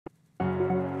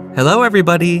Hello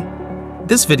everybody!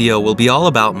 This video will be all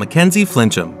about McKenzie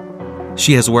Flinchum.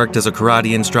 She has worked as a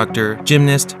karate instructor,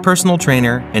 gymnast, personal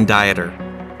trainer, and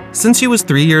dieter. Since she was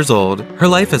 3 years old, her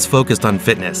life has focused on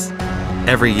fitness.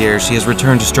 Every year she has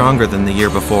returned stronger than the year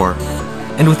before.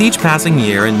 And with each passing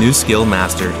year and new skill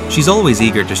mastered, she's always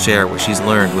eager to share what she's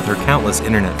learned with her countless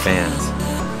internet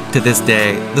fans. To this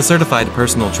day, the certified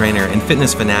personal trainer and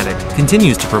fitness fanatic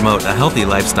continues to promote a healthy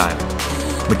lifestyle.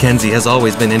 McKenzie has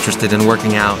always been interested in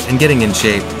working out and getting in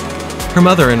shape. Her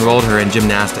mother enrolled her in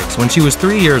gymnastics when she was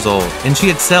 3 years old, and she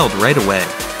excelled right away.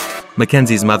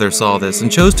 McKenzie's mother saw this and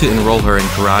chose to enroll her in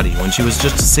karate when she was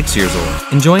just 6 years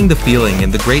old, enjoying the feeling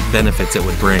and the great benefits it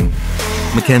would bring.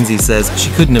 McKenzie says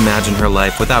she couldn't imagine her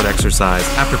life without exercise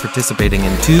after participating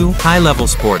in 2 high-level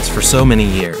sports for so many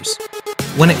years.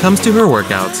 When it comes to her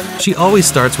workouts, she always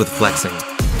starts with flexing.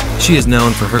 She is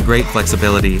known for her great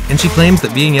flexibility, and she claims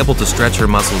that being able to stretch her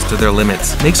muscles to their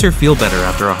limits makes her feel better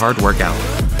after a hard workout.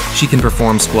 She can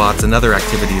perform squats and other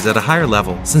activities at a higher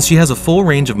level since she has a full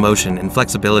range of motion and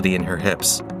flexibility in her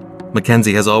hips.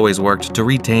 McKenzie has always worked to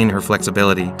retain her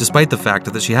flexibility despite the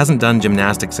fact that she hasn't done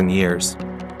gymnastics in years.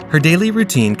 Her daily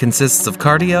routine consists of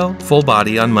cardio, full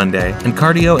body on Monday, and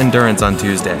cardio endurance on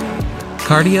Tuesday.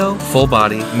 Cardio, full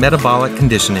body, metabolic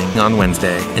conditioning on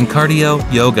Wednesday, and cardio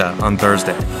yoga on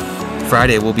Thursday.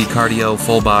 Friday will be cardio,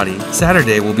 full body,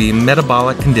 Saturday will be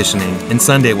metabolic conditioning, and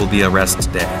Sunday will be a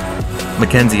rest day.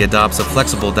 McKenzie adopts a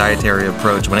flexible dietary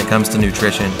approach when it comes to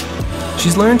nutrition.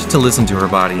 She's learned to listen to her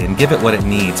body and give it what it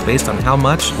needs based on how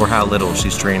much or how little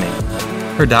she's training.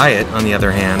 Her diet, on the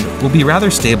other hand, will be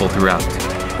rather stable throughout.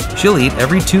 She'll eat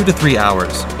every 2 to 3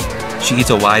 hours. She eats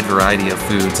a wide variety of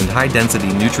foods and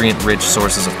high-density, nutrient-rich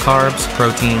sources of carbs,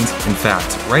 proteins, and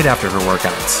fats right after her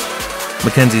workouts.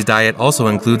 McKenzie's diet also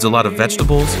includes a lot of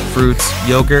vegetables, fruits,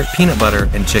 yogurt, peanut butter,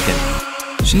 and chicken.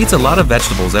 She eats a lot of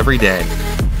vegetables every day.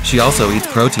 She also eats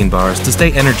protein bars to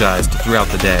stay energized throughout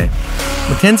the day.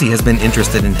 McKenzie has been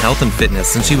interested in health and fitness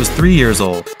since she was 3 years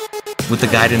old. With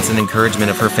the guidance and encouragement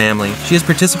of her family, she has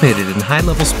participated in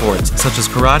high-level sports such as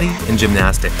karate and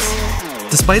gymnastics.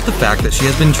 Despite the fact that she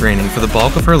has been training for the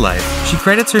bulk of her life, she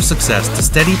credits her success to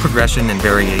steady progression and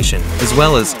variation, as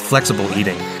well as flexible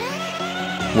eating.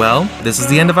 Well, this is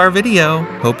the end of our video.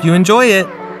 Hope you enjoy it.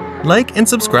 Like and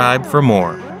subscribe for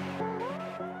more.